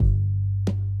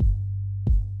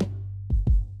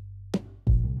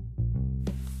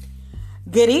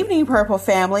Good evening, Purple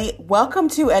family. Welcome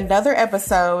to another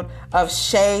episode of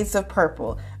Shades of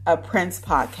Purple, a Prince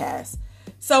podcast.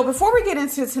 So before we get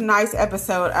into tonight's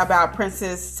episode about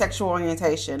Prince's sexual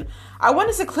orientation, I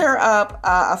wanted to clear up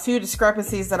a few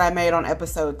discrepancies that I made on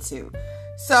episode 2.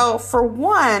 So for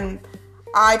one,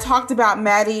 I talked about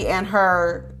Maddie and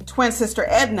her twin sister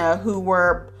Edna, who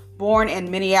were born in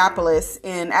Minneapolis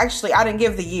actually, I didn't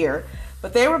give the year,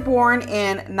 but they were born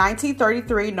in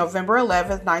 1933, November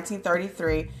 11th,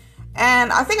 1933.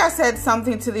 And I think I said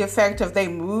something to the effect of they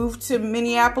moved to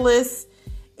Minneapolis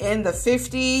in the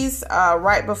 50s,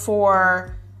 right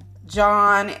before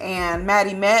John and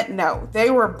Maddie met. No,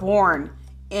 they were born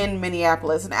in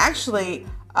Minneapolis. And actually,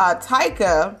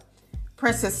 Tyka,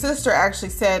 Prince's sister, actually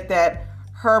said that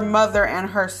her mother and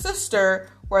her sister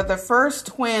were the first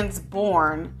twins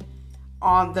born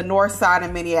on the north side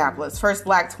of Minneapolis. First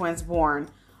black twins born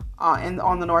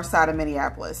on the north side of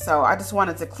Minneapolis. So I just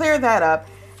wanted to clear that up.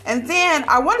 And then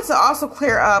I wanted to also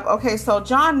clear up, okay, so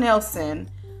John Nelson,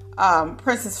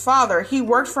 Prince's father, he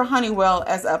worked for Honeywell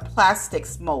as a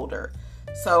plastics molder.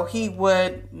 So he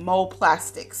would mold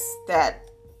plastics that,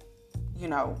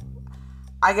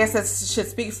 I guess that should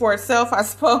speak for itself, I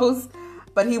suppose.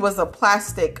 But he was a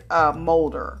plastic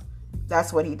molder.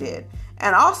 That's what he did.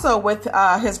 And also with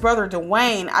his brother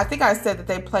Dwayne, I think I said that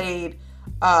they played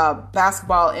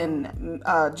basketball in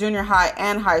junior high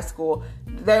and high school.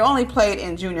 They only played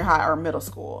in junior high or middle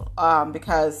school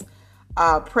because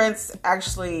Prince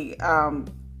actually,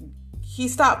 he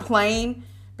stopped playing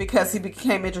because he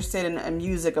became interested in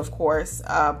music, of course.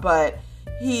 But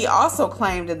he also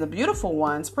claimed in The Beautiful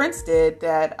Ones, Prince did,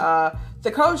 that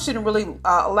the coach didn't really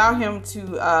allow him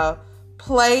to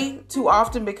play too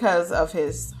often because of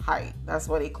his height. That's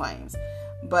what he claims.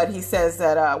 But he says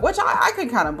that, which I can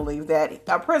kind of believe that.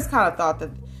 Prince kind of thought that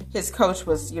his coach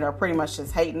was, pretty much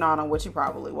just hating on him, which he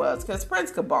probably was, because Prince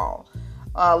could ball.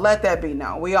 Let that be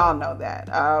known. We all know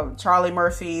that. Charlie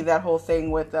Murphy, that whole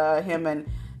thing with him and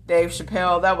Dave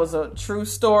Chappelle, that was a true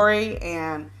story,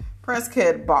 and Prince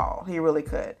could ball. He really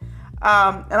could.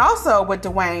 And also with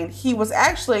Dwayne, he was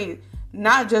actually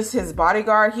not just his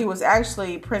bodyguard, he was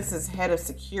actually Prince's head of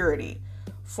security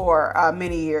for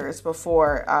many years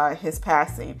before his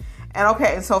passing. And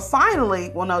okay, so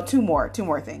finally, two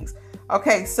more things.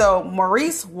 Okay, so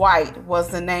Maurice White was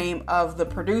the name of the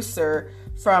producer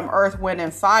from Earth, Wind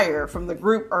and Fire, from the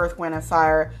group Earth, Wind and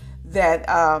Fire, that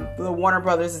the Warner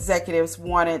Brothers executives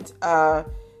wanted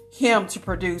him to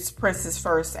produce Prince's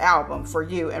first album, For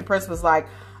You. And Prince was like,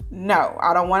 no,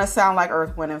 I don't want to sound like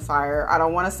Earth, Wind and Fire. I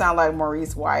don't want to sound like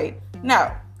Maurice White. No.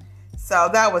 So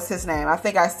that was his name. I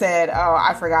think I said,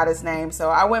 I forgot his name. So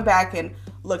I went back and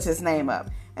looked his name up.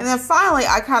 And then finally,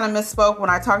 I kind of misspoke when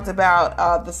I talked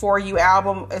about the For You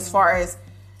album as far as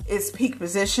its peak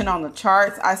position on the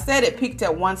charts. I said it peaked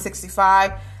at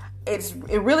 165.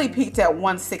 It really peaked at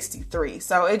 163.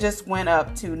 So it just went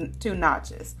up two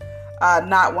notches,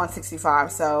 not 165.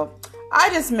 So I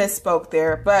just misspoke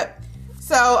there. But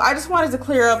so I just wanted to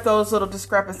clear up those little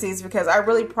discrepancies because I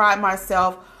really pride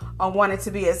myself on wanting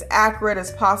to be as accurate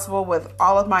as possible with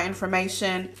all of my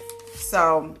information.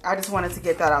 So I just wanted to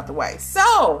get that out the way.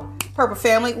 So, Purple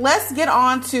family, let's get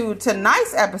on to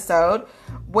tonight's episode,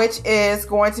 which is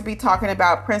going to be talking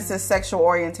about Prince's sexual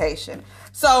orientation.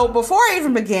 So before I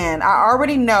even begin, I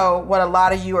already know what a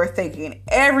lot of you are thinking.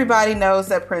 Everybody knows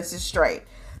that Prince is straight.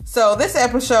 So this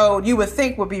episode you would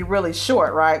think would be really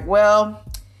short, right? Well,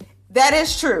 that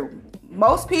is true.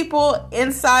 Most people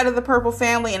inside of the Purple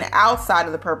family and outside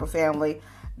of the Purple family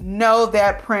know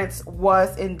that Prince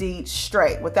was indeed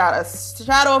straight. Without a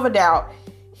shadow of a doubt,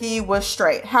 he was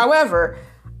straight. However,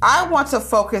 I want to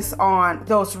focus on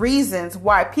those reasons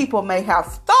why people may have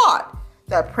thought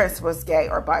that Prince was gay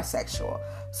or bisexual.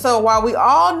 So while we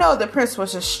all know that Prince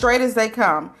was as straight as they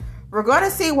come, we're going to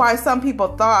see why some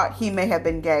people thought he may have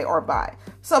been gay or bi.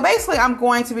 So basically, I'm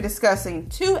going to be discussing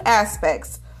two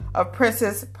aspects of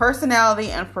Prince's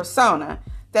personality and persona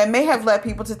that may have led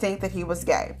people to think that he was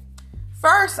gay.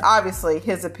 First, obviously,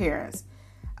 his appearance,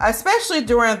 especially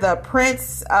during the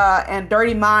Prince and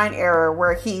Dirty Mind era,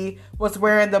 where he was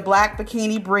wearing the black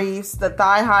bikini briefs, the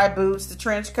thigh-high boots, the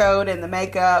trench coat, and the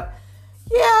makeup.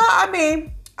 Yeah, I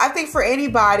think for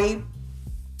anybody,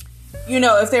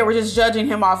 if they were just judging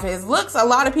him off his looks, a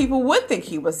lot of people would think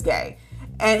he was gay.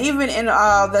 And even in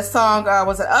the song,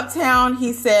 was it Uptown?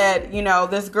 He said,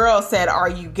 this girl said, "Are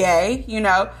you gay?"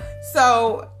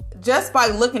 So just by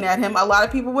looking at him, a lot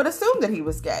of people would assume that he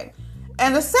was gay.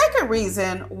 And the second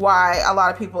reason why a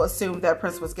lot of people assumed that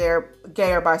Prince was gay or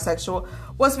bisexual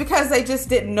was because they just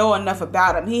didn't know enough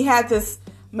about him. He had this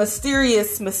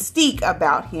mysterious mystique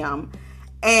about him.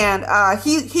 And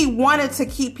he wanted to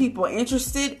keep people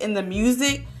interested in the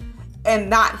music and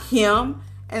not him.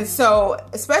 And so,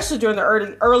 especially during the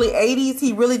early 80s,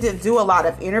 he really didn't do a lot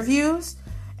of interviews.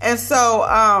 And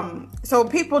so, so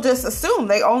people just assumed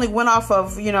they only went off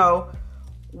of,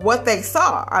 what they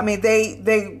saw. I mean,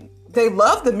 they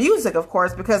loved the music, of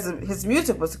course, because his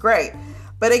music was great.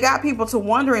 But it got people to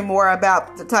wondering more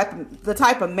about the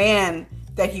type of man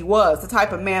that he was, the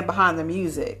type of man behind the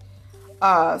music.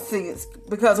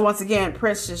 Because once again,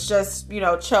 Prince just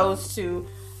chose to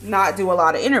not do a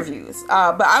lot of interviews.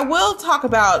 But I will talk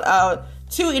about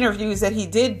 2 interviews that he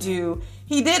did do.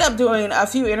 He did up doing a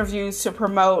few interviews to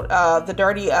promote the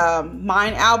Dirty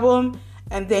Mind album,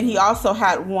 and then he also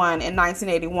had one in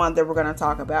 1981 that we're going to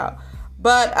talk about.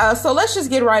 But so let's just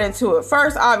get right into it.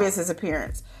 First, obvious, his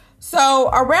appearance. So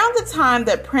around the time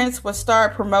that Prince would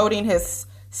start promoting his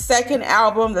second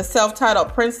album, the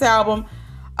self-titled Prince album,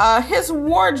 his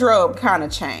wardrobe kind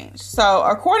of changed. So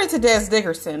according to Des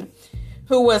Dickerson,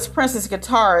 who was Prince's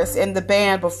guitarist in the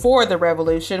band before the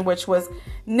Revolution, which was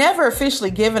never officially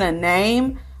given a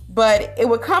name, but it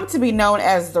would come to be known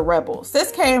as the Rebels.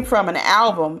 This came from an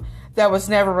album that was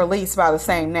never released by the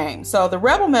same name. So the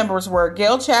Rebel members were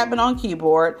Gail Chapman on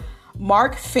keyboard,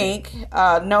 Mark Fink,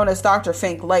 known as Dr.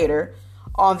 Fink later,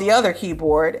 on the other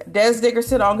keyboard, Des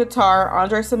Dickerson on guitar,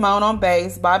 Andre Simone on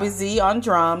bass, Bobby Z on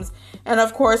drums, and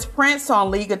of course Prince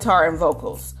on lead guitar and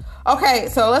vocals. Okay,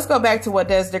 so let's go back to what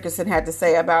Des Dickerson had to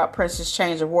say about Prince's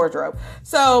change of wardrobe.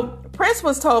 So Prince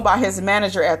was told by his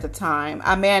manager at the time,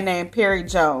 a man named Perry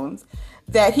Jones,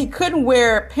 that he couldn't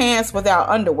wear pants without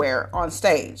underwear on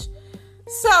stage.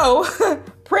 So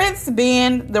Prince,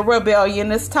 being the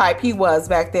rebellionist type he was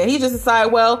back then, he just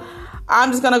decided, well,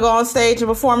 I'm just going to go on stage and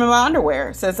perform in my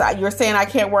underwear. Since you're saying I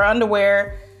can't wear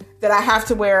underwear, that I have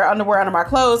to wear underwear under my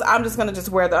clothes, I'm just going to just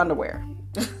wear the underwear.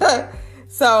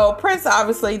 So Prince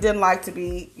obviously didn't like to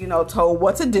be, told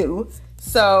what to do.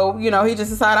 So, he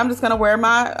just decided, I'm just going to wear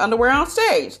my underwear on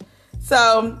stage.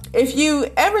 So if you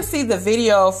ever see the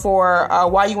video for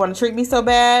Why You Want to Treat Me So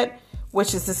Bad,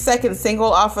 which is the second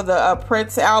single off of the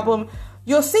Prince album,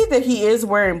 you'll see that he is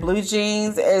wearing blue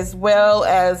jeans, as well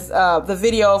as the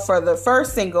video for the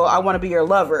first single, I Want to Be Your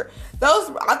Lover.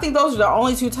 I think those are the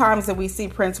only 2 times that we see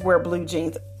Prince wear blue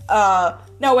jeans.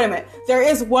 No, wait a minute. There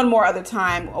is one more other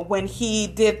time when he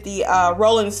did the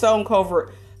Rolling Stone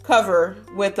cover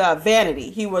with Vanity.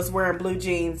 He was wearing blue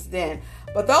jeans then.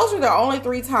 But those are the only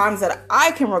 3 times that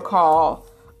I can recall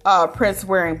Prince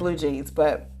wearing blue jeans.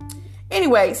 But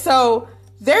anyway, so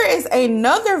there is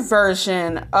another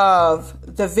version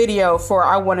of the video for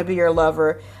I Want to Be Your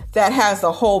Lover that has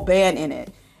the whole band in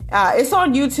it. It's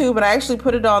on YouTube, and I actually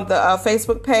put it on the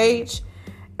Facebook page.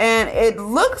 And it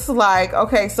looks like,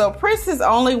 okay, so Prince is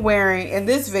only wearing, in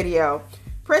this video,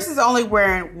 Prince is only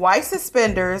wearing white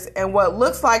suspenders and what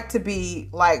looks like to be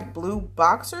like blue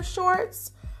boxer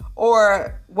shorts,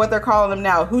 or what they're calling them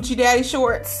now, hoochie daddy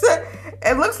shorts.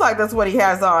 It looks like that's what he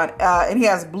has on. And he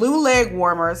has blue leg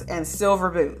warmers and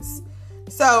silver boots.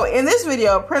 So in this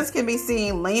video, Prince can be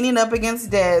seen leaning up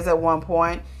against Des at one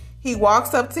point. He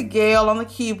walks up to Gail on the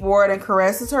keyboard and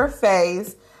caresses her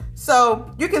face. So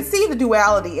you can see the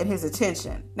duality in his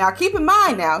attention. Now keep in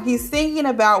mind now, he's thinking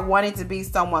about wanting to be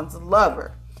someone's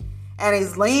lover. And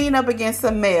he's leaning up against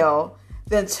a male,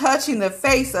 then touching the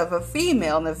face of a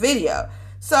female in the video.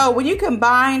 So when you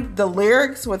combine the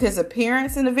lyrics with his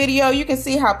appearance in the video, you can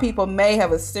see how people may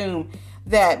have assumed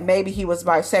that maybe he was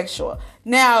bisexual.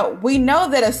 Now, we know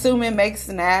that assuming makes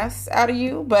an ass out of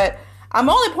you, but I'm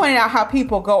only pointing out how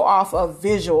people go off of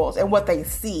visuals and what they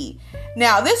see.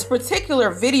 Now, this particular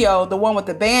video, the one with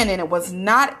the band in it, was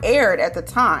not aired at the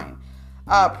time.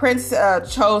 Prince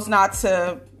chose not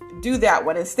to do that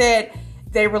one. Instead,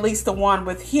 they released the one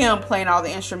with him playing all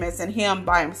the instruments and him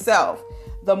by himself.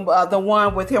 The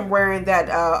one with him wearing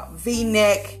that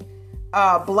V-neck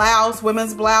blouse,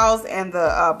 women's blouse, and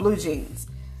the blue jeans.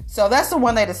 So that's the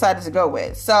one they decided to go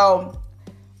with. So,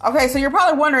 okay, so you're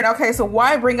probably wondering, okay, so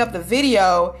why bring up the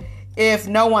video if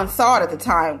no one saw it at the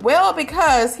time? Well,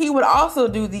 because he would also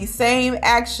do these same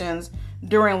actions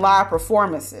during live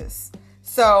performances.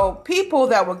 So people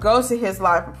that would go to his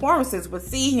live performances would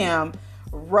see him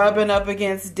rubbing up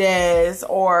against Des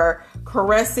or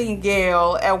caressing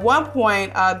Gail. At one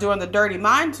point during the Dirty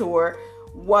Mind tour,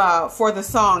 for the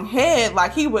song Head,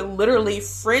 like he would literally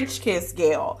French kiss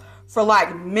Gail for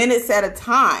like minutes at a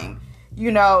time.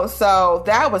 So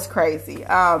that was crazy.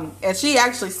 And she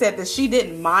actually said that she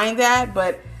didn't mind that,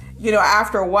 but,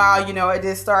 after a while, it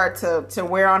did start to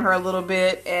wear on her a little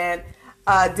bit. And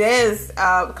Des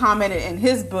commented in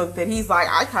his book that he's like,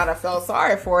 I kind of felt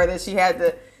sorry for her that she had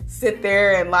to sit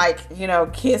there and like,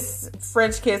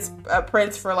 French kiss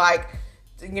Prince for like,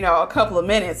 a couple of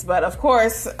minutes. But of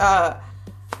course,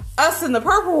 us in the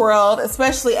purple world,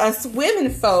 especially us women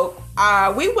folk,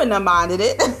 we wouldn't have minded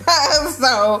it.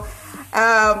 So,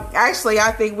 actually,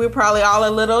 I think we're probably all a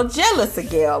little jealous of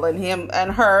Gayle and him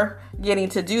and her getting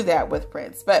to do that with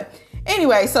Prince. But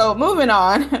anyway, so moving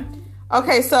on.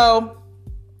 Okay, so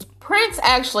Prince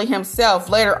actually himself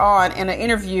later on in an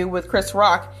interview with Chris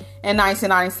Rock in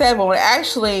 1997 would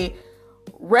actually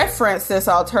reference this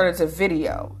alternative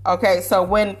video. Okay, so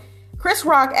when Chris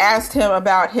Rock asked him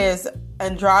about his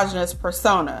androgynous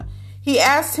persona, he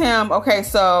asked him, okay,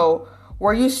 so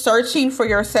were you searching for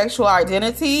your sexual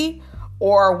identity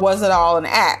or was it all an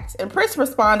act? And Prince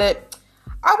responded,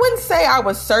 I wouldn't say I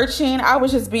was searching. I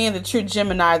was just being the true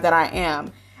Gemini that I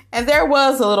am. And there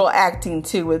was a little acting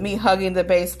too, with me hugging the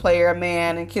bass player, a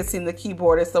man, and kissing the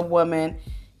keyboardist, a woman.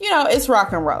 It's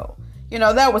rock and roll.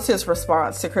 That was his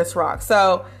response to Chris Rock.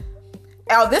 So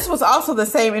this was also the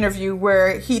same interview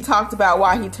where he talked about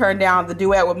why he turned down the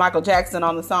duet with Michael Jackson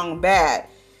on the song Bad.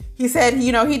 He said,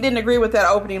 he didn't agree with that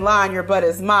opening line, your butt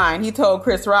is mine. He told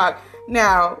Chris Rock,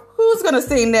 now, who's going to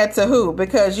sing that to who?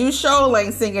 Because you sure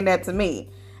ain't singing that to me.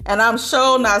 And I'm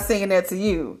sure not singing that to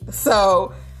you.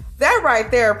 So that right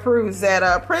there proves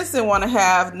that Prince didn't want to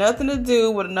have nothing to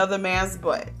do with another man's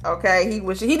butt. Okay? He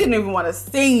didn't even want to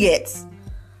sing it.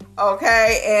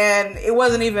 Okay? And it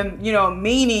wasn't even,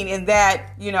 meaning in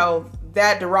that,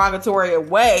 that derogatory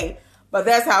way. But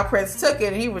that's how Prince took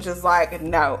it. And he was just like,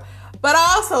 no. But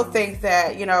I also think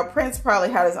that, Prince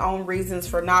probably had his own reasons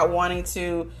for not wanting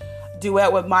to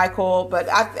duet with Michael. But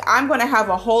I'm going to have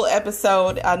a whole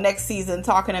episode next season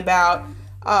talking about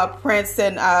Prince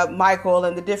and Michael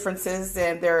and the differences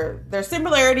and their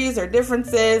similarities or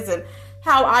differences and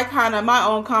how I my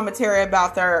own commentary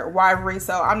about their rivalry.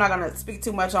 So I'm not going to speak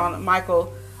too much on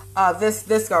Michael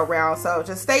this go round. So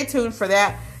just stay tuned for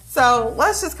that. So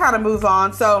let's just kind of move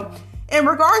on. So in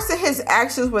regards to his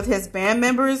actions with his band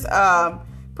members,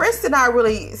 Prince did not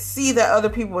really see that other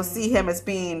people would see him as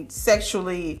being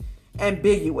sexually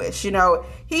ambiguous.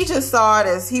 He just saw it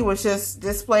as he was just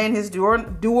displaying his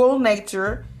dual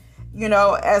nature,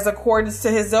 as accordance to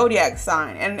his zodiac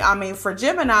sign. And I mean, for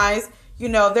Geminis,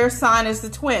 their sign is the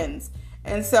twins.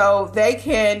 And so they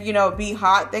can, be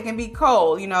hot, they can be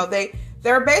cold.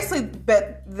 They're basically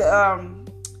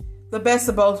the best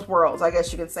of both worlds, I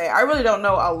guess you could say. I really don't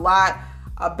know a lot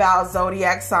about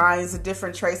zodiac signs and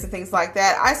different traits and things like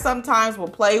that. I sometimes will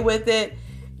play with it,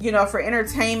 for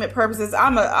entertainment purposes.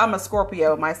 I'm a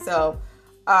Scorpio myself.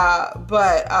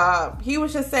 But he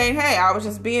was just saying, hey, I was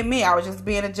just being me. I was just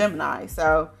being a Gemini.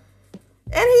 So,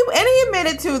 and he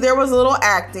admitted too, there was a little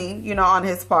acting, on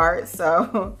his part.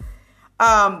 So,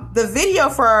 the video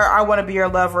for I Want to Be Your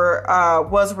Lover,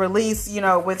 was released,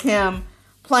 with him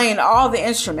playing all the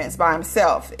instruments by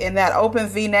himself in that open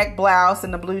V-neck blouse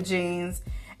and the blue jeans.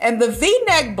 And the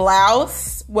V-neck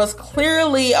blouse was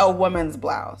clearly a woman's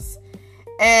blouse.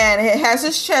 And it has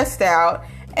his chest out.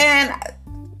 And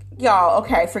y'all,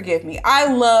 okay, forgive me.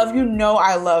 I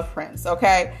love Prince,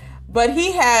 okay? But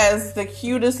he has the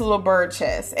cutest little bird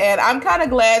chest. And I'm kind of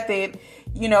glad that,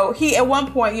 he at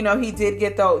one point, he did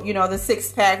get the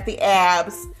six pack, the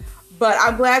abs. But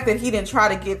I'm glad that he didn't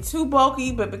try to get too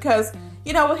bulky. But because,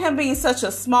 with him being such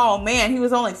a small man, he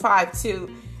was only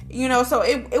 5'2", so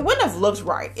it wouldn't have looked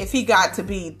right if he got to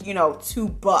be, too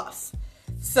buff.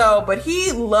 So, but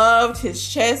he loved his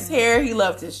chest hair. He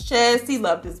loved his chest. He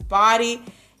loved his body.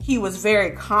 He was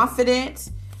very confident,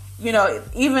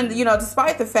 even,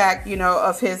 despite the fact,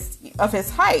 of his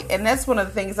height. And that's one of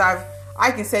the things I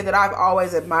can say that I've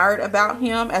always admired about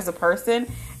him as a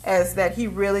person, is that he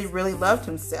really, really loved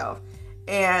himself.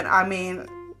 And I mean,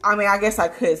 I guess I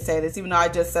could say this, even though I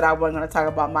just said I wasn't going to talk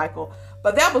about Michael.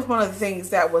 But that was one of the things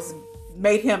that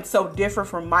made him so different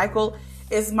from Michael,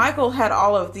 is Michael had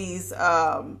all of these,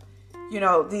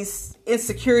 these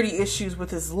insecurity issues with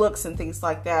his looks and things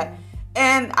like that.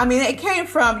 And I mean, it came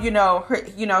from,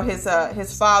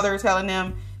 his father telling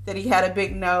him that he had a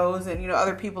big nose, and,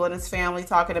 other people in his family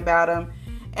talking about him.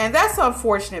 And that's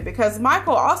unfortunate, because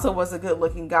Michael also was a good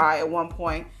looking guy at one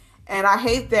point. And I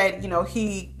hate that,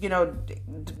 he,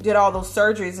 did all those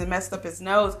surgeries and messed up his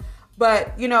nose.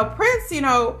 But, Prince,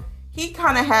 he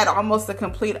kind of had almost a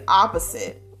complete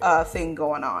opposite thing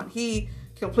going on. He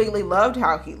completely loved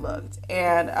how he looked.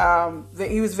 And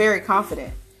he was very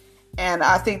confident. And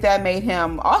I think that made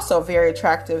him also very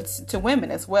attractive to women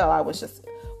as well. I would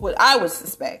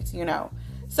suspect,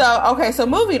 So, okay, so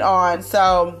moving on.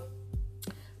 So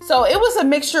it was a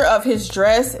mixture of his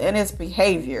dress and his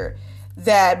behavior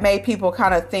that made people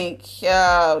kind of think, he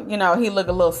looked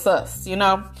a little sus,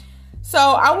 So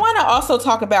I want to also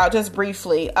talk about, just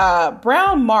briefly,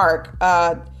 Brown Mark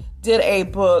did a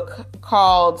book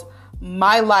called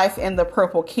My Life in the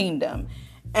Purple Kingdom.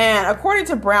 And according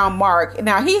to Brown Mark,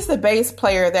 now he's the bass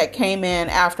player that came in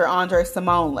after Andre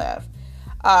Cymone left.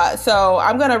 So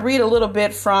I'm going to read a little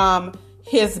bit from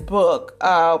his book.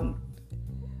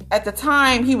 At the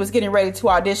time, he was getting ready to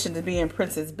audition to be in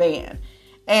Prince's band.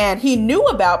 And he knew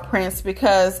about Prince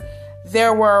because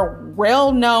there were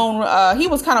well-known, he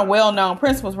was kind of well-known,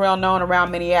 Prince was well-known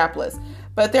around Minneapolis.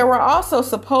 But there were also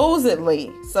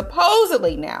supposedly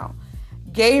now,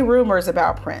 gay rumors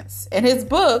about Prince. In his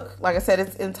book, like I said,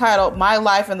 it's entitled My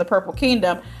Life in the Purple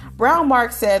Kingdom, Brown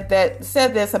Mark said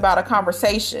this about a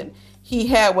conversation he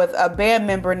had with a band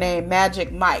member named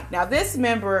Magic Mike. Now, this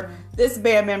band member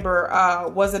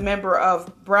was a member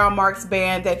of Brown Mark's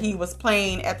band that he was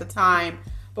playing at the time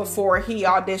before he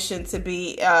auditioned to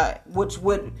be, which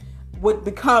would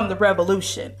become The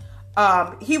Revolution.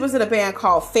 He was in a band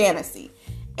called Fantasy.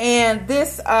 And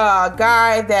this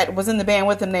guy that was in the band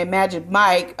with him named Magic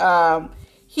Mike,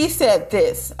 he said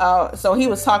this. So he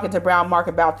was talking to Brown Mark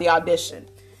about the audition.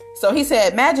 So he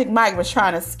said, Magic Mike was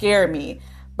trying to scare me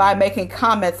by making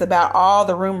comments about all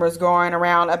the rumors going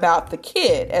around about the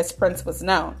kid, as Prince was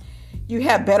known. You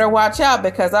had better watch out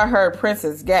because I heard Prince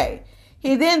is gay.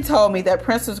 He then told me that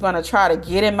Prince was going to try to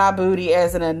get in my booty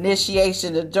as an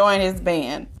initiation to join his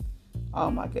band.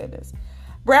 Oh my goodness.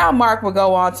 Brown Mark would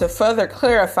go on to further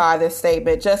clarify this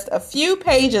statement just a few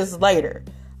pages later,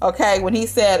 when he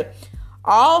said,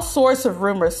 all sorts of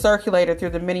rumors circulated through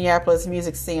the Minneapolis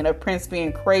music scene of Prince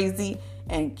being crazy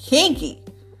and kinky.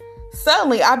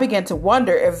 Suddenly, I began to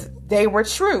wonder if they were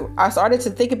true. I started to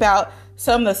think about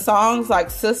some of the songs like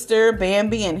Sister,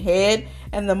 Bambi, and Head,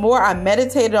 and the more I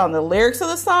meditated on the lyrics of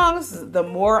the songs, the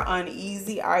more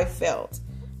uneasy I felt.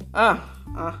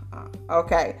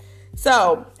 Okay.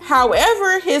 So,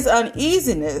 however, his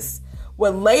uneasiness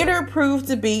would later prove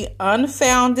to be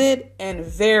unfounded and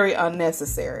very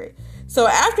unnecessary. So,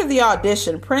 after the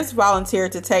audition, Prince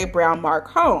volunteered to take Brown Mark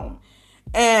home.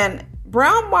 And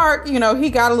Brown Mark, he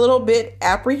got a little bit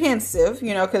apprehensive,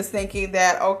 because thinking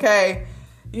that,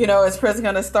 is Prince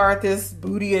going to start this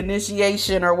booty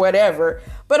initiation or whatever?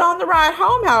 But on the ride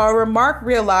home, however, Mark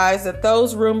realized that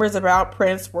those rumors about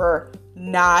Prince were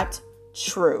not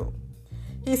true.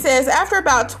 He says, after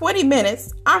about 20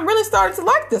 minutes, I'm really starting to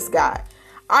like this guy.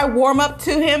 I warm up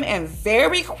to him and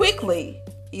very quickly,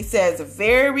 he says,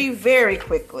 very, very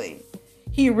quickly,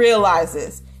 he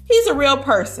realizes he's a real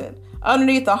person.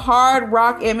 Underneath the hard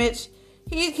rock image,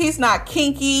 he's not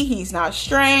kinky, he's not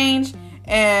strange,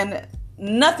 and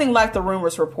nothing like the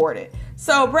rumors reported.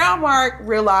 So Brown Mark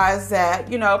realized that,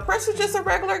 Prince was just a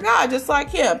regular guy, just like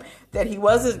him, that he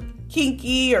wasn't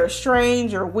kinky or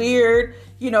strange or weird.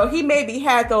 He maybe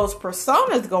had those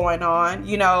personas going on,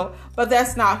 but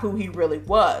that's not who he really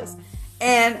was.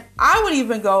 And I would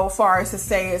even go far as to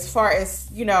say,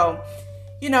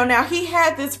 now he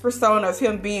had this persona of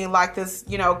him being like this,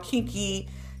 kinky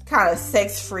kind of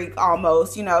sex freak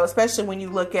almost, especially when you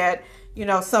look at,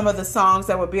 some of the songs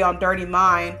that would be on Dirty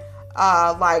Mind,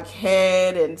 like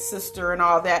Head and Sister and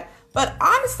all that. But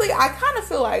honestly, I kind of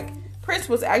feel like Prince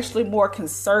was actually more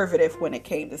conservative when it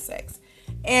came to sex.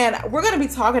 And we're going to be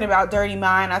talking about Dirty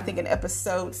Mind, I think, in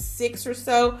episode 6 or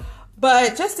so.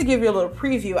 But just to give you a little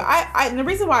preview, and the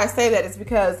reason why I say that is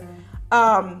because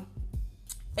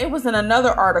it was in another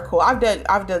article. I've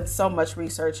done so much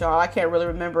research, y'all. I can't really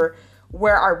remember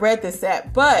where I read this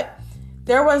at. But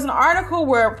there was an article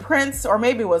where Prince, or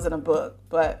maybe it wasn't a book,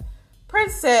 but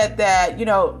Prince said that,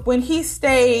 when he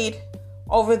stayed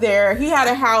over there, he had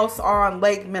a house on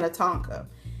Lake Minnetonka.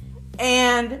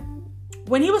 And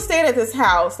when he was staying at this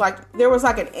house, there was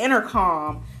an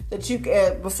intercom that you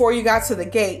could, before you got to the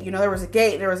gate, there was a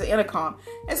gate, there was an intercom.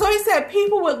 And so he said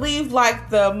people would leave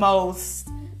the most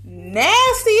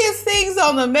nastiest things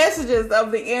on the messages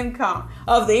of the intercom.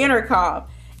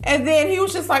 And then he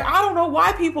was just like, I don't know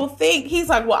why people think, he's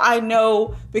like, well, I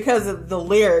know because of the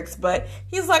lyrics, but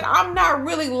he's like, I'm not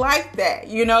really like that,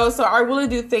 so I really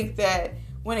do think that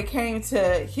when it came to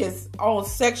his own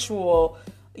sexual,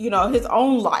 his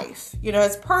own life,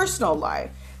 his personal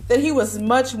life, that he was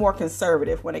much more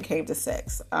conservative when it came to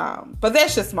sex. But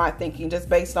that's just my thinking, just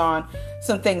based on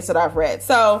some things that I've read.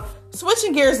 So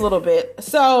switching gears a little bit.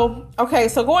 So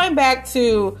going back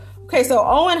to, so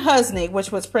Owen Husney,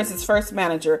 which was Prince's first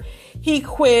manager, he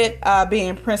quit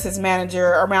being Prince's manager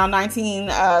around at the end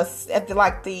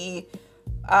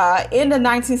of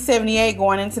 1978,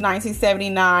 going into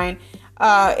 1979.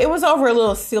 It was over a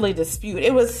little silly dispute.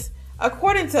 It was,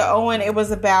 according to Owen, it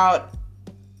was about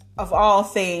of all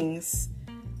things,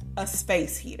 a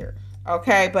space heater.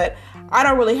 Okay, but I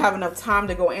don't really have enough time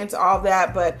to go into all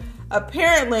that. But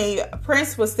apparently,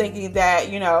 Prince was thinking that,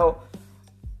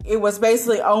 it was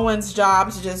basically Owen's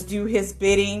job to just do his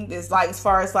bidding. It's like, as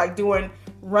far as like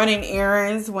running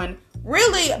errands, when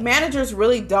really managers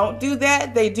really don't do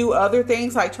that. They do other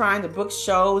things like trying to book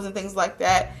shows and things like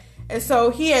that. And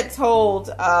so he had told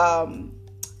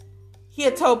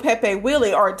Pepe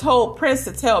Willie, or told Prince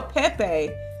to tell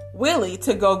Pepe Willie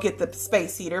to go get the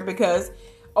space heater because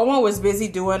Owen was busy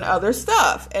doing other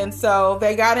stuff. And so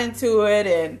they got into it,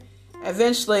 and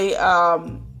eventually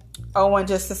Owen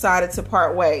just decided to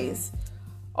part ways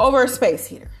over a space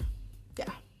heater.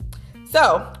 Yeah.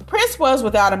 So Prince was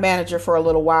without a manager for a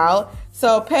little while.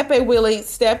 So Pepe Willie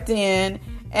stepped in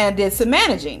and did some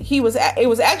managing. It was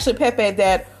actually Pepe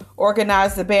that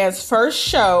organized the band's first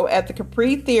show at the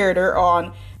Capri Theater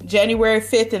on January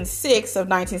 5th and 6th of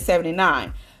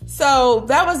 1979. So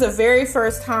that was the very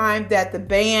first time that the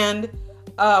band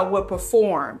would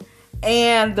perform.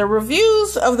 And the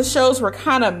reviews of the shows were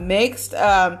kind of mixed.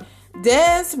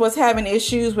 Dez was having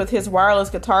issues with his wireless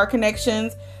guitar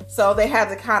connections, so they had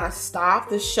to kind of stop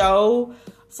the show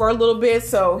for a little bit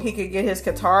so he could get his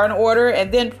guitar in order.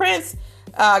 And then Prince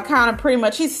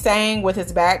he sang with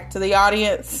his back to the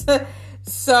audience.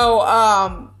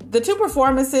 So the two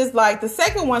performances, like the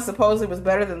second one supposedly was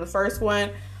better than the first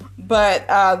one, but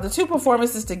the two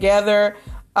performances together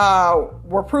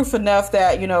were proof enough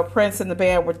that, Prince and the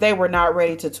band were not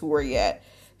ready to tour yet.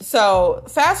 So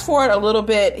fast forward a little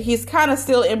bit, he's kind of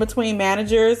still in between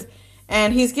managers,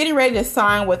 and he's getting ready to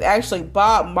sign with actually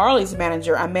Bob Marley's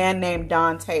manager, a man named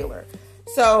Don Taylor.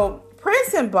 So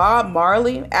Prince and Bob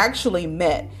Marley actually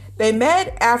met. They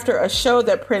met after a show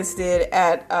that Prince did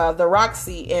at the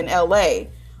Roxy in LA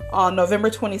on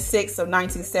November 26th of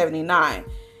 1979.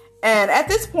 And at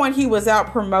this point, he was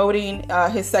out promoting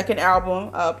his second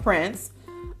album, Prince.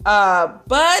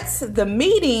 But the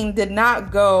meeting did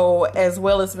not go as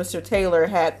well as Mr. Taylor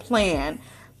had planned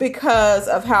because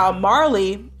of how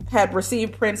Marley had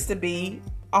perceived Prince to be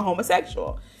a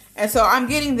homosexual. And so I'm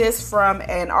getting this from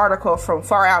an article from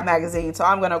Far Out magazine. So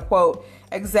I'm going to quote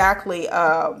exactly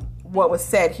what was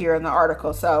said here in the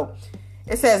article. So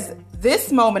it says,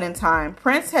 "This moment in time,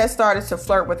 Prince has started to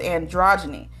flirt with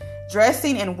androgyny,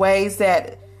 dressing in ways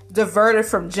that diverted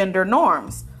from gender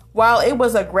norms. While it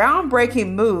was a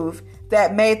groundbreaking move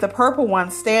that made the purple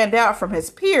one stand out from his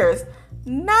peers,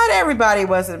 not everybody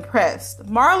was impressed.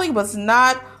 Marley was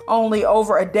not only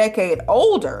over a decade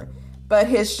older, but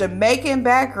his Jamaican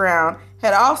background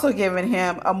had also given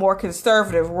him a more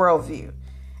conservative worldview.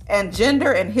 And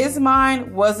gender in his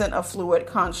mind wasn't a fluid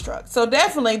construct." So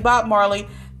definitely Bob Marley,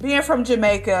 being from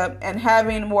Jamaica and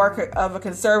having more of a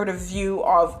conservative view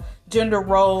of gender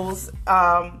roles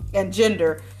and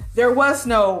gender, there was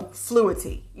no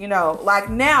fluidity, like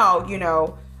now,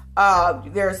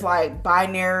 there's like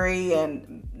binary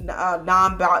and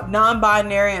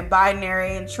non-binary and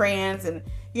binary and trans and,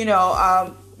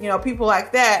 people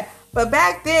like that. But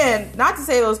back then, not to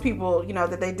say those people,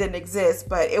 that they didn't exist,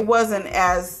 but it wasn't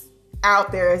as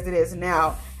out there as it is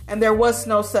now. And there was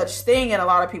no such thing in a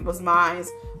lot of people's minds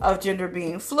of gender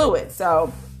being fluid.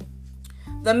 So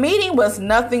the meeting was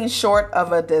nothing short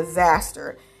of a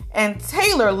disaster. And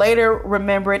Taylor later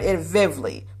remembered it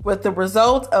vividly. What the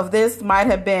result of this might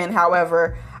have been,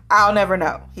 however, I'll never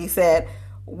know. He said,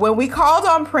 "When we called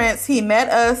on Prince, he met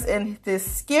us in this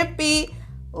skimpy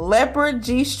leopard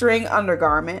G-string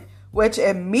undergarment, which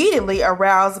immediately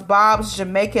aroused Bob's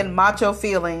Jamaican macho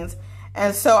feelings.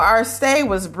 And so our stay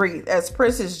was brief, as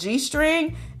Prince's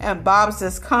G-string and Bob's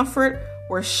discomfort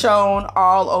were shown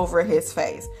all over his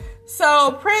face."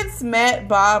 So Prince met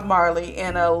Bob Marley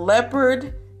in a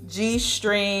leopard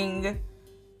G-string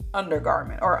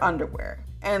undergarment or underwear.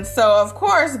 And so, of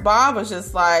course, Bob was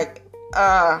just like,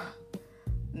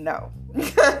 no.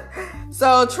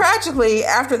 So tragically,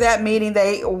 after that meeting,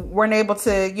 they weren't able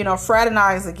to,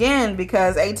 fraternize again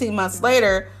because 18 months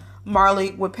later,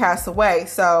 Marley would pass away.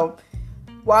 So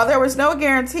while there was no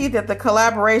guarantee that the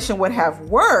collaboration would have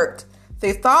worked,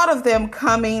 the thought of them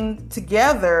coming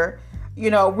together,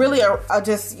 really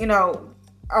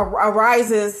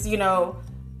arises,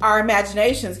 our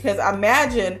imaginations. Because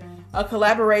imagine a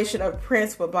collaboration of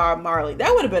Prince with Bob Marley.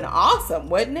 That would have been awesome,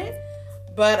 wouldn't it?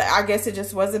 But I guess it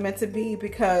just wasn't meant to be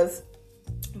because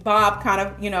Bob kind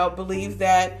of, believed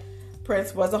that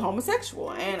Prince was a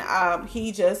homosexual. And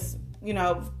he just,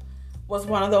 was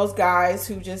one of those guys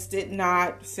who just did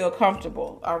not feel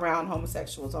comfortable around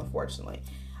homosexuals, unfortunately.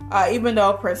 Even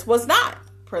though Prince was not.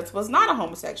 Prince was not a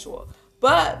homosexual.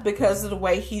 But because of the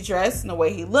way he dressed and the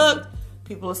way he looked,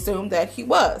 people assumed that he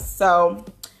was. So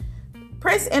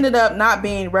Prince ended up not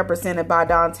being represented by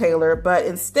Don Taylor, but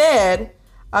instead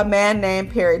a man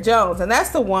named Perry Jones. And that's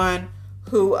the one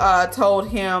who told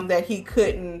him that he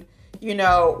couldn't,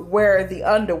 wear the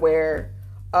underwear.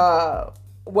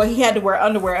 He had to wear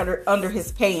underwear under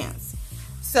his pants.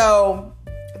 So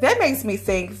that makes me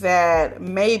think that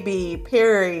maybe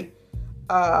Perry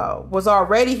was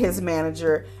already his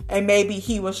manager, and maybe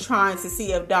he was trying to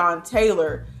see if Don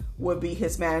Taylor would be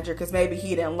his manager, because maybe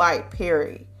he didn't like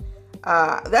Perry.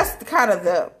 That's kind of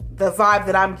the vibe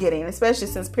that I'm getting, especially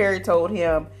since Perry told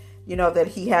him, that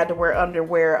he had to wear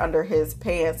underwear under his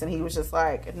pants, and he was just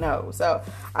like, no. So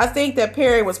I think that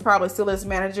Perry was probably still his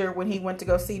manager when he went to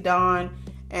go see Don,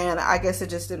 and I guess it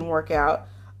just didn't work out.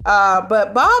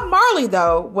 But Bob Marley,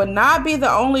 though, would not be the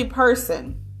only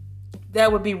person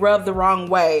that would be rubbed the wrong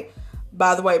way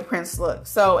by the way Prince looked.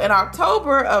 So in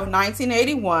October of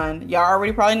 1981, y'all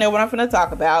already probably know what I'm going to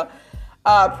talk about,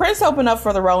 Prince opened up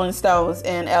for the Rolling Stones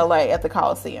in LA at the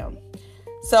Coliseum.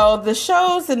 So the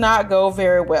shows did not go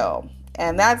very well,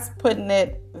 and that's putting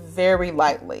it very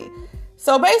lightly.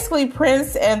 So basically,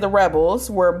 Prince and the Rebels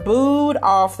were booed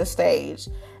off the stage.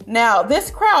 Now,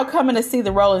 this crowd coming to see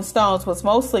the Rolling Stones was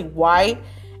mostly white,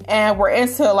 and were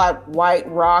into like white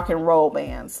rock and roll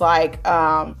bands, like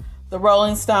the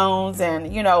Rolling Stones and,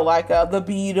 the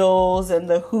Beatles and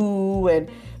the Who, and,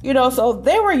 so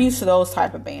they were used to those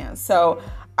type of bands. So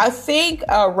I think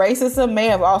racism may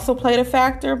have also played a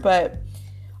factor, but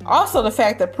also the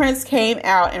fact that Prince came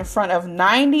out in front of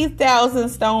 90,000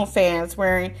 Stone fans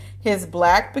wearing his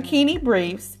black bikini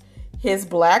briefs, his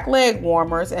black leg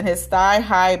warmers, and his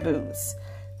thigh-high boots.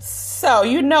 So,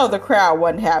 the crowd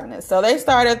wasn't having it. So they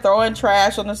started throwing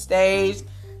trash on the stage.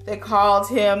 They called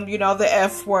him, the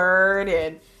F word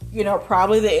and,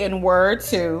 probably the N word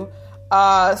too.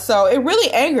 So it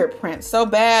really angered Prince so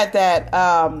bad that,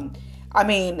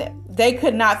 they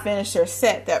could not finish their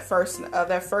set that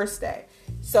first day.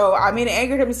 So, it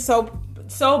angered him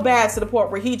so bad to the point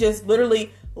where he just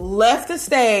literally left the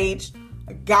stage,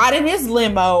 got in his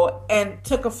limo, and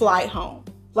took a flight home.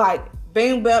 Like,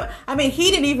 bang, bang. He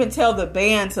didn't even tell the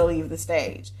band to leave the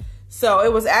stage. So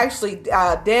it was actually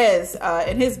Dez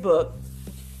in his book.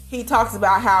 He talks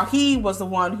about how he was the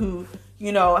one who,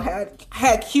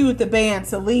 had cued the band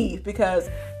to leave because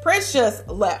Prince just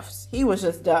left. He was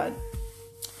just done.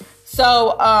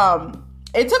 So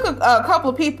it took a couple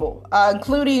of people,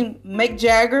 including Mick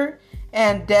Jagger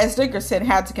and Dez Dickerson,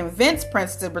 had to convince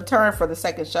Prince to return for the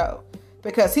second show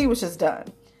because he was just done.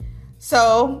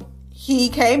 So he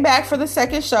came back for the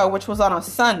second show, which was on a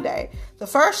Sunday. The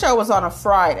first show was on a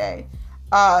Friday.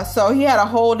 So he had a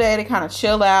whole day to kind of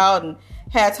chill out and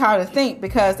had time to think,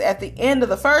 because at the end of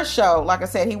the first show, like I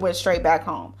said, he went straight back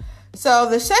home. So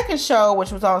the second show,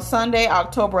 which was on Sunday,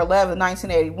 October 11th,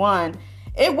 1981,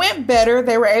 it went better.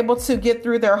 They were able to get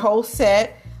through their whole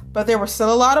set, but there was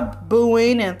still a lot of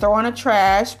booing and throwing of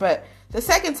trash. But the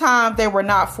second time, they were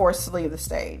not forced to leave the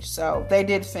stage. So they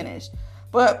did finish.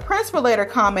 But Prince would later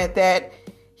comment that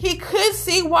he could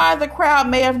see why the crowd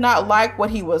may have not liked what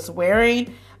he was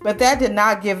wearing, but that did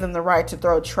not give them the right to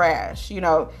throw trash.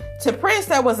 To Prince,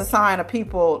 that was a sign of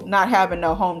people not having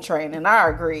no home training, and I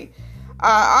agree.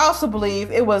 I also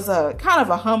believe it was a kind of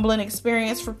a humbling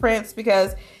experience for Prince,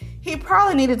 because he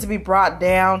probably needed to be brought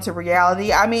down to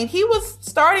reality. He was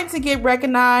starting to get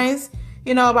recognized,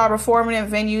 by performing in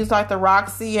venues like the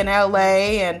Roxy in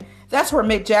LA, and that's where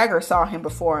Mick Jagger saw him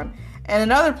perform, and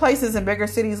in other places in bigger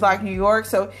cities like New York.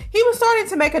 So he was starting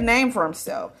to make a name for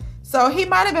himself. So he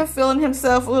might have been feeling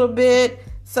himself a little bit.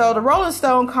 So the Rolling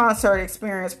Stone concert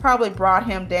experience probably brought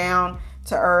him down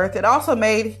to earth. It also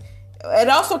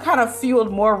kind of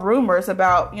fueled more rumors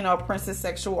about, Prince's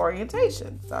sexual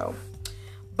orientation.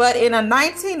 But in a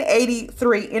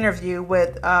 1983 interview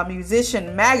with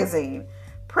Musician Magazine,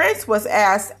 Prince was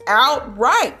asked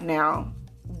outright now,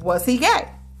 was he gay?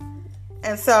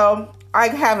 And so I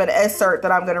have an excerpt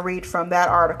that I'm going to read from that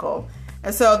article.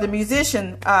 And so the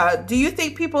musician, do you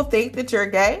think people think that you're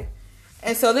gay?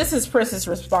 And so this is Prince's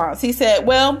response. He said,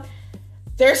 well,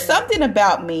 there's something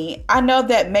about me I know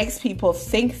that makes people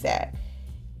think that.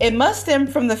 It must stem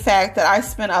from the fact that I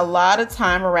spend a lot of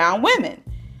time around women.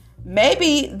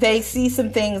 Maybe they see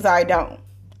some things I don't.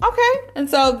 Okay. And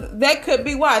so that could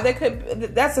be why.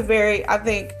 That's a very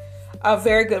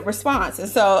good response. And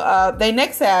so they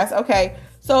next asked, okay,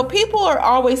 so people are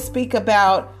always speak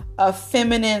about a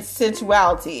feminine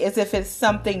sensuality as if it's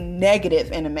something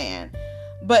negative in a man,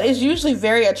 but it's usually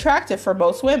very attractive for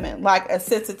most women, like a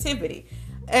sensitivity.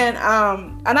 And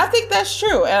I think that's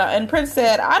true. And Prince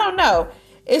said, I don't know.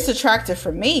 It's attractive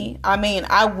for me.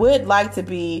 I would like to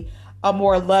be a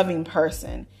more loving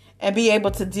person. and be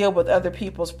able to deal with other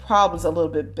people's problems a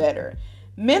little bit better.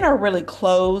 Men are really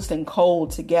closed and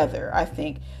cold together, I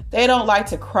think. They don't like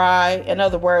to cry. In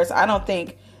other words, I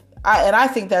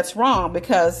think that's wrong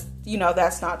because,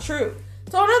 that's not true.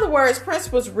 So in other words,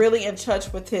 Prince was really in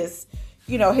touch with his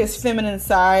feminine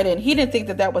side, and he didn't think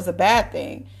that was a bad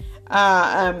thing.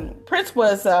 Prince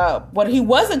was, what he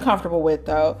wasn't comfortable with,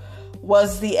 though,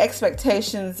 was the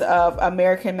expectations of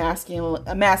American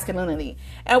masculinity.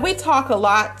 And we talk a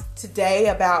lot today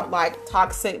about like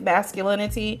toxic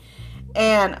masculinity.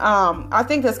 And I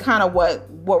think that's kind of what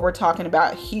we're talking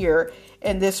about here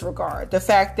in this regard. The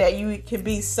fact that you can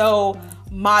be so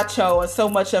macho and so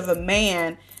much of a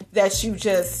man that you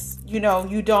just, you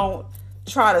don't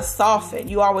try to soften.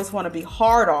 You always want to be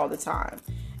hard all the time.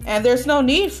 And there's no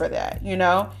need for that,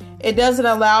 It doesn't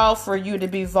allow for you to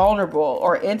be vulnerable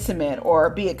or intimate or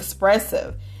be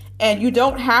expressive. And you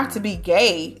don't have to be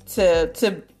gay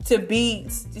to be,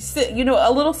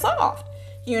 a little soft.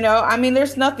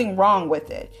 There's nothing wrong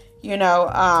with it.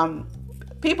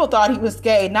 People thought he was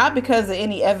gay, not because of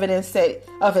any evidence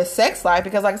of his sex life,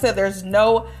 because like I said,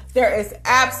 there is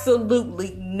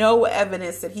absolutely no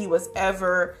evidence that he was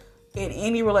ever in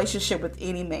any relationship with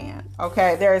any man.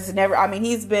 Okay. There's never,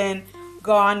 he's been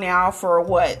gone now for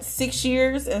 6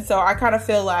 years. And so I kind of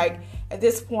feel like at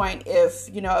this point, if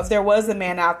there was a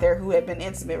man out there who had been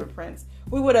intimate with Prince,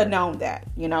 we would have known that,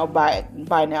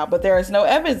 by now, but there is no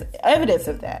evidence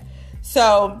of that.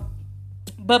 So,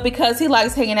 but because he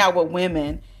likes hanging out with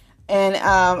women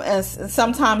and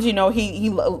sometimes, he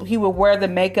would wear the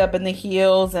makeup and the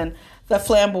heels and the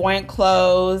flamboyant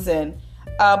clothes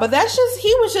but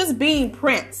he was just being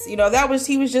Prince, he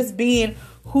was just being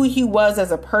who he was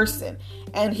as a person.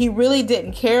 And he really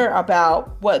didn't care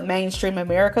about what mainstream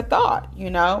America thought,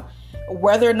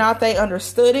 whether or not they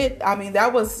understood it.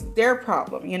 That was their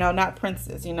problem, not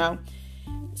Prince's,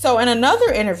 So in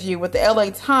another interview with the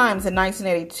LA Times in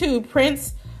 1982,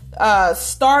 Prince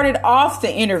started off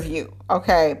the interview,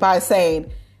 by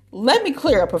saying, "Let me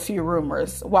clear up a few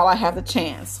rumors while I have the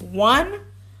chance. 1,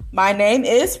 my name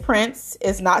is Prince.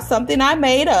 It's not something I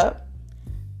made up.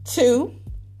 2,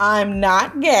 I'm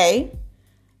not gay.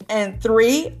 And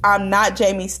 3, I'm not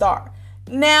Jamie Starr."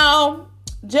 Now,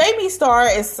 Jamie Starr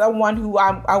is someone who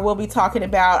I will be talking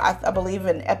about, I believe,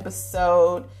 in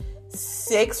episode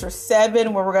 6 or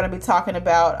 7, where we're going to be talking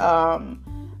about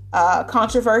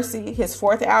Controversy, his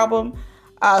 4th album.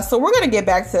 So we're going to get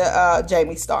back to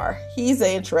Jamie Starr. He's an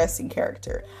interesting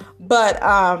character. But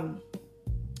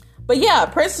yeah,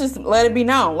 Prince just let it be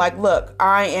known. Like, look,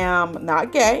 I am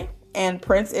not gay. And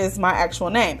Prince is my actual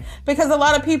name. Because a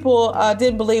lot of people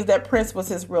didn't believe that Prince was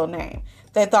his real name.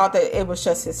 They thought that it was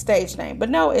just his stage name. But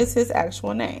no, it's his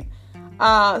actual name.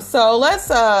 So let's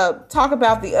talk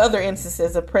about the other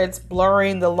instances of Prince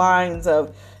blurring the lines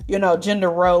of, gender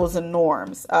roles and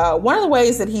norms. One of the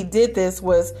ways that he did this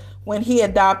was when he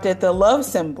adopted the love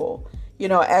symbol,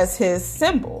 as his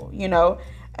symbol,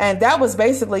 And that was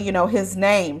basically, his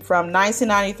name from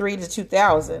 1993 to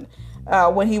 2000.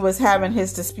 When he was having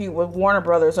his dispute with Warner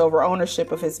Brothers over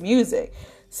ownership of his music.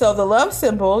 So the love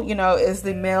symbol, is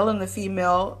the male and the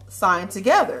female signed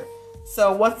together.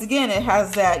 So once again, it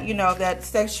has that, that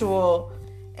sexual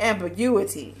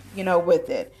ambiguity, with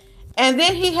it. And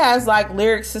then he has like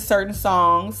lyrics to certain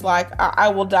songs, like I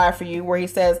Will Die For You, where he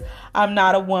says, "I'm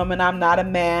not a woman, I'm not a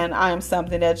man, I am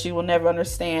something that you will never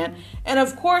understand." And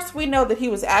of course, we know that he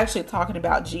was actually talking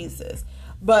about Jesus.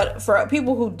 But for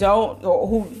people who don't or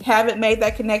who haven't made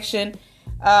that connection,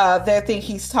 they think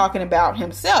he's talking about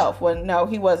himself. When no,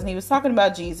 he wasn't. He was talking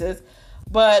about Jesus.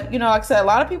 But, like I said, a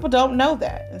lot of people don't know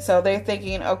that. And so they're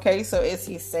thinking, okay, so is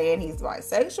he saying he's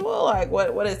bisexual? Like,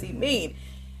 what does he mean?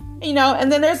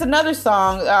 And then there's another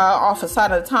song off of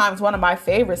Sign of the Times, one of my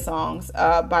favorite songs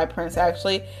by Prince,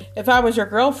 actually, "If I Was Your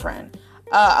Girlfriend."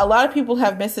 A lot of people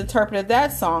have misinterpreted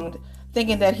that song,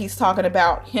 thinking that he's talking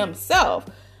about himself.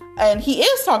 And he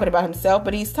is talking about himself,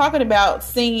 but he's talking about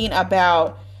singing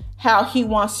about how he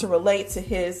wants to relate to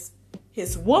his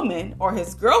woman or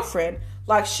his girlfriend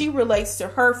like she relates to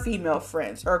her female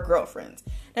friends, her girlfriends.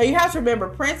 Now, you have to remember,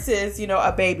 Prince is,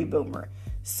 a baby boomer.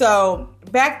 So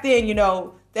back then,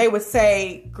 they would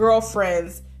say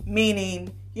girlfriends,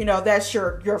 meaning, that's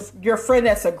your friend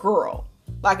that's a girl.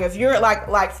 Like if you're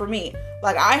like for me,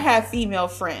 like I have female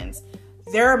friends.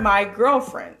 They're my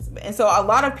girlfriends. And so a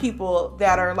lot of people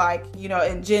that are like,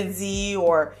 in Gen Z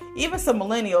or even some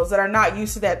millennials that are not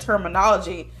used to that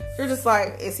terminology, they're just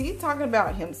like, is he talking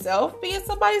about himself being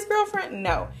somebody's girlfriend?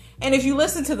 No. And if you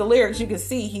listen to the lyrics, you can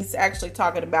see he's actually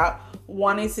talking about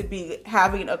wanting to be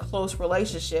having a close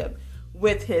relationship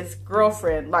with his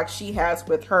girlfriend like she has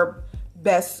with her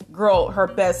best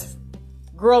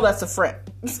girl that's a friend.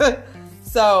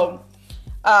 So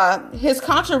his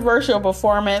controversial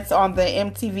performance on the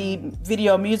MTV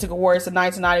Video Music Awards in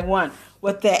 1991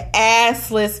 with the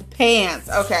assless pants.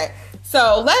 Okay,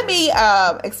 so let me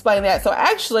explain that. So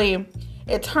actually,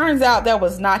 it turns out that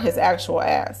was not his actual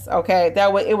ass. Okay,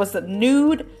 it was the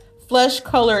nude,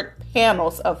 flesh-colored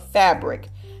panels of fabric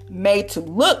made to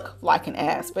look like an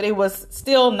ass, but it was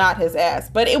still not his ass.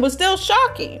 But it was still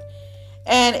shocking,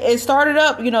 and it started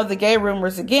up, the gay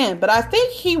rumors again. But I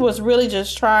think he was really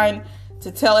just trying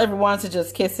to tell everyone to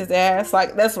just kiss his ass.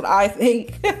 Like, that's what I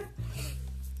think.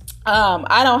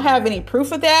 I don't have any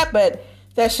proof of that, but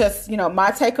that's just,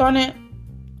 my take on it.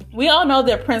 We all know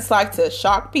that Prince liked to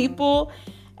shock people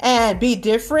and be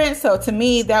different. So to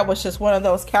me, that was just one of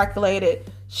those calculated,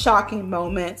 shocking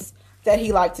moments that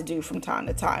he liked to do from time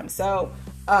to time. So,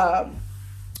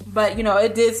 but,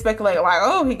 it did speculate like,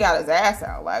 oh, he got his ass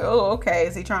out. Like, oh, okay.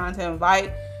 Is he trying to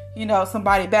invite,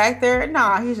 somebody back there?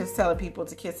 Nah, he's just telling people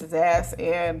to kiss his ass.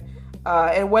 And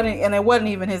it wasn't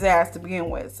even his ass to begin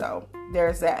with. So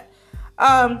there's that.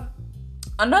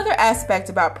 Another aspect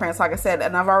about Prince, like I said,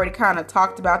 and I've already kind of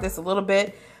talked about this a little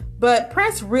bit, but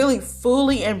Prince really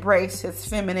fully embraced his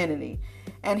femininity,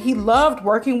 and he loved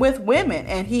working with women,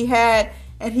 and he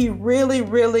really,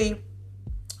 really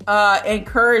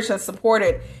encouraged and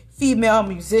supported female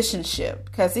musicianship,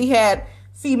 because he had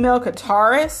female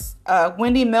guitarists,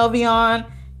 Wendy Melvoin,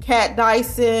 Kat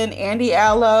Dyson, Andy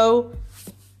Allo.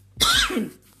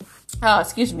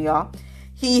 Excuse me, y'all.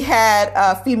 He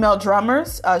had female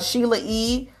drummers, Sheila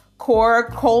E., Cora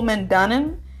Coleman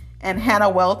Dunham, and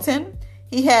Hannah Welton.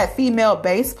 He had female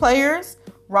bass players,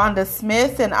 Rhonda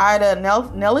Smith and Ida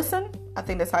Nellison. I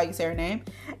think that's how you say her name.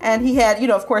 And he had,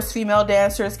 of course, female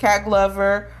dancers, Cat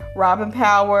Glover, Robin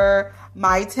Power,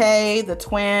 Maite, the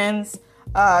twins,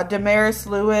 Damaris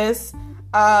Lewis,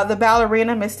 the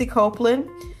ballerina Misty Copeland.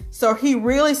 So he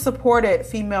really supported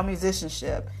female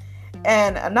musicianship.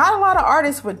 And not a lot of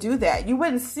artists would do that. You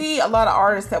wouldn't see a lot of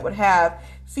artists that would have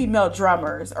female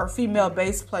drummers or female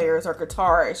bass players or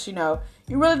guitarists.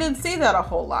 You really didn't see that a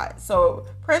whole lot. So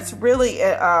Prince really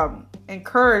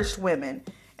encouraged women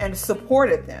and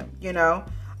supported them.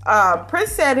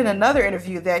 Prince said in another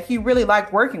interview that he really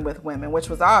liked working with women, which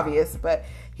was obvious, but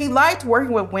he liked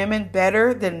working with women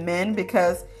better than men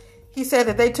because he said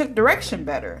that they took direction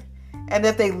better and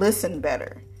that they listened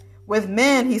better. With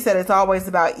men, he said it's always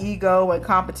about ego and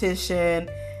competition.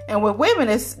 And with women,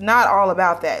 it's not all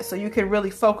about that. So you can really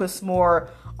focus more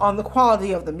on the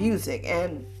quality of the music.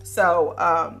 And so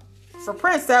for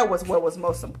Prince, that was what was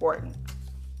most important.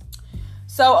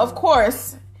 So, of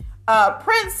course,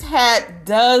 Prince had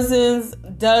dozens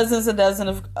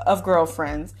of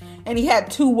girlfriends. And he had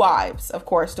 2 wives, of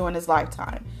course, during his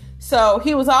lifetime. So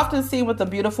he was often seen with a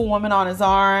beautiful woman on his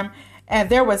arm. And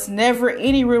there was never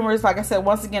any rumors, like I said,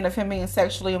 once again, of him being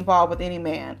sexually involved with any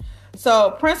man.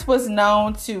 So Prince was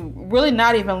known to really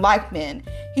not even like men.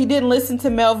 He didn't listen to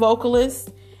male vocalists,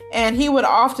 and he would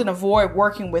often avoid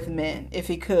working with men if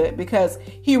he could, because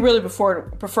he really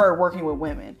preferred working with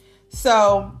women.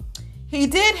 So he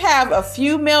did have a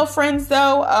few male friends,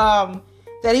 though,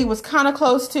 that he was kind of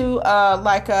close to,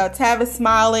 like Tavis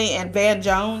Smiley and Van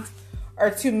Jones. Are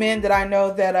 2 men that I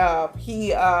know that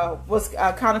he was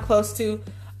kind of close to,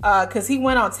 because he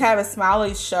went on Tavis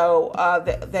Smiley's show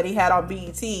that he had on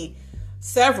BET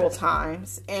several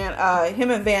times, and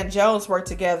him and Van Jones worked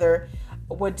together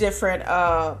with different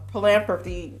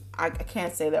philanthropy. I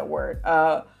can't say that word.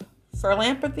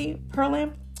 Philanthropy.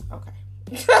 Okay,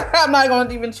 I'm not going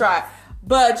to even try.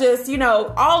 But just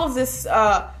all of this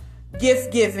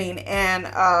gift giving and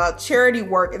charity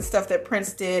work and stuff that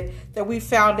Prince did that we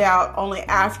found out only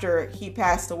after he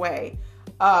passed away.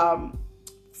 I'm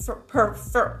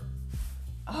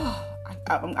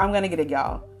gonna get it,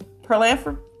 y'all.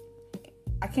 Philanthropy.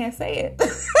 I can't say it.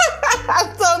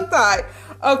 I'm tongue-tied.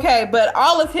 Okay, but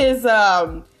all of his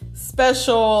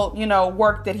special,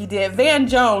 work that he did. Van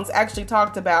Jones actually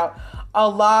talked about a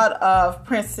lot of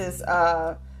Prince's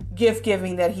gift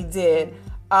giving that he did.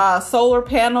 Solar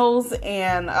panels,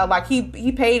 and like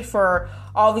he paid for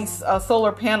all these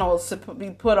solar panels to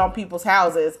be put on people's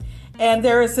houses. And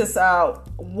there is this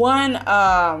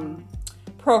one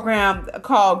program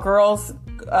called Girls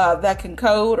That Can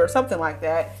Code or something like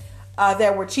that,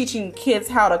 that were teaching kids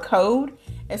how to code.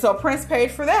 And so Prince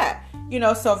paid for that.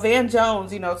 So Van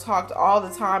Jones, talked all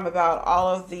the time about all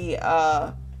of the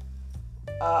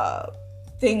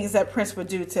things that Prince would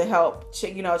do to help,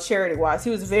 charity-wise. He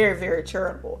was very, very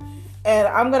charitable. And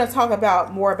I'm going to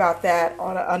talk more about that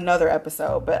on another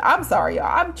episode. But I'm sorry, y'all.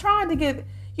 I'm trying to get,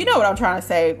 what I'm trying to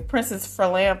say. Prince's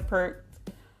philanthropy.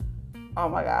 Oh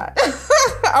my God.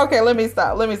 Okay, let me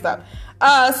stop.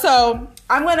 So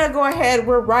I'm going to go ahead.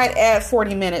 We're right at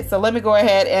 40 minutes. So let me go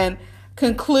ahead and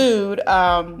conclude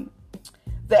the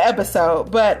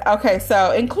episode. But okay,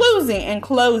 so in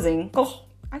closing, oh,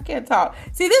 I can't talk.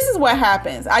 See, this is what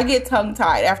happens. I get tongue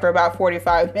tied after about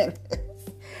 45 minutes.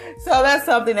 So that's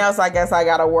something else I guess I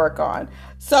got to work on.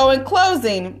 So in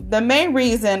closing, the main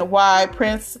reason why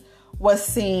Prince was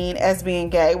seen as being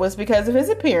gay was because of his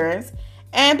appearance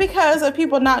and because of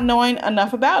people not knowing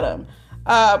enough about him.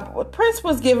 Prince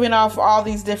was giving off all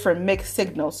these different mixed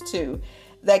signals too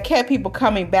that kept people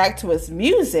coming back to his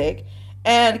music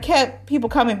and kept people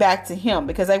coming back to him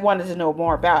because they wanted to know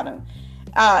more about him.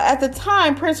 At the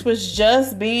time, Prince was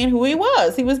just being who he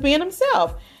was. He was being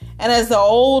himself. And as the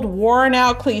old worn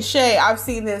out cliche, I've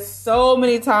seen this so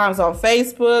many times on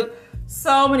Facebook,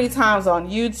 so many times on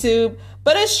YouTube,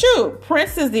 but it's true.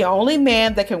 Prince is the only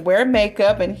man that can wear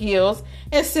makeup and heels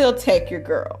and still take your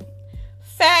girl.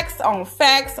 Facts on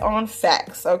facts on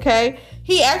facts, okay?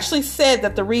 He actually said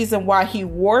that the reason why he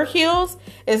wore heels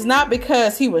is not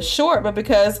because he was short, but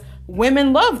because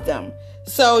women loved them.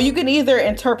 So you can either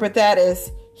interpret that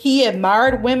as he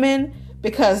admired women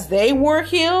because they wore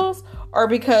heels or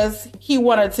because he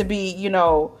wanted to be,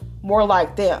 more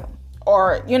like them.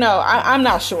 Or, I'm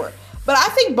not sure. But I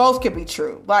think both could be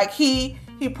true. Like he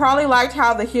probably liked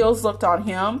how the heels looked on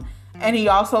him. And he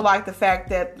also liked the fact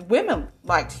that women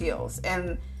liked heels.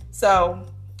 And so,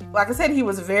 like I said, he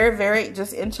was very, very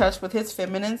just in touch with his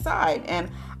feminine side.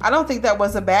 And I don't think that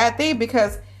was a bad thing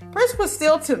because Prince was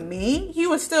still, to me, he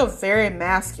was still very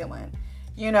masculine,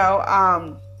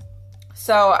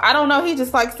 So I don't know. He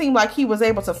just seemed like he was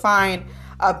able to find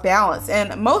a balance.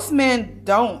 And most men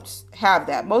don't have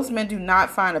that. Most men do not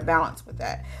find a balance with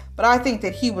that. But I think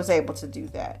that he was able to do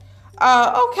that.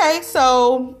 Okay,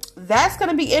 so that's going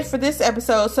to be it for this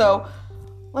episode. So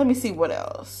let me see what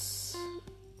else.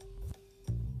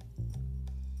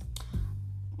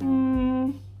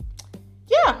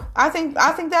 Yeah, I think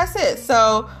that's it.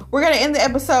 So we're going to end the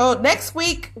episode. Next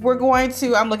week,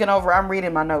 I'm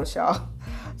reading my notes, y'all.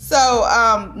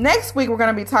 So next week, we're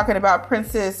going to be talking about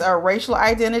Prince's racial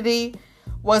identity.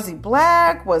 Was he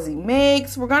black? Was he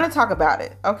mixed? We're going to talk about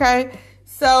it, okay?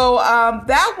 So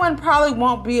that one probably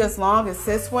won't be as long as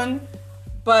this one.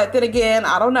 But then again,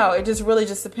 I don't know. It just really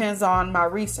depends on my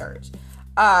research.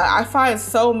 I find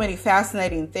so many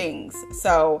fascinating things.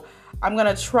 So I'm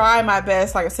going to try my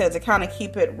best, like I said, to kind of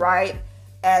keep it right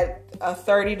at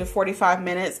 30 to 45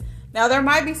 minutes. Now, there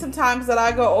might be some times that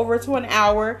I go over to an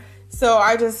hour. So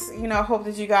I just, hope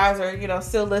that you guys are,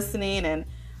 still listening. And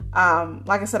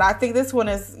like I said, I think this one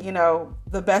is,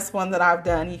 the best one that I've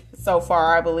done so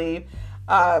far, I believe.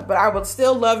 But I would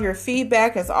still love your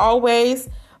feedback as always.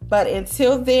 But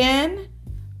until then,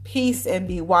 peace and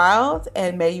be wild.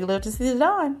 And may you live to see the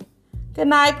dawn. Good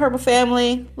night, Purple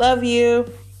Family. Love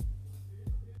you.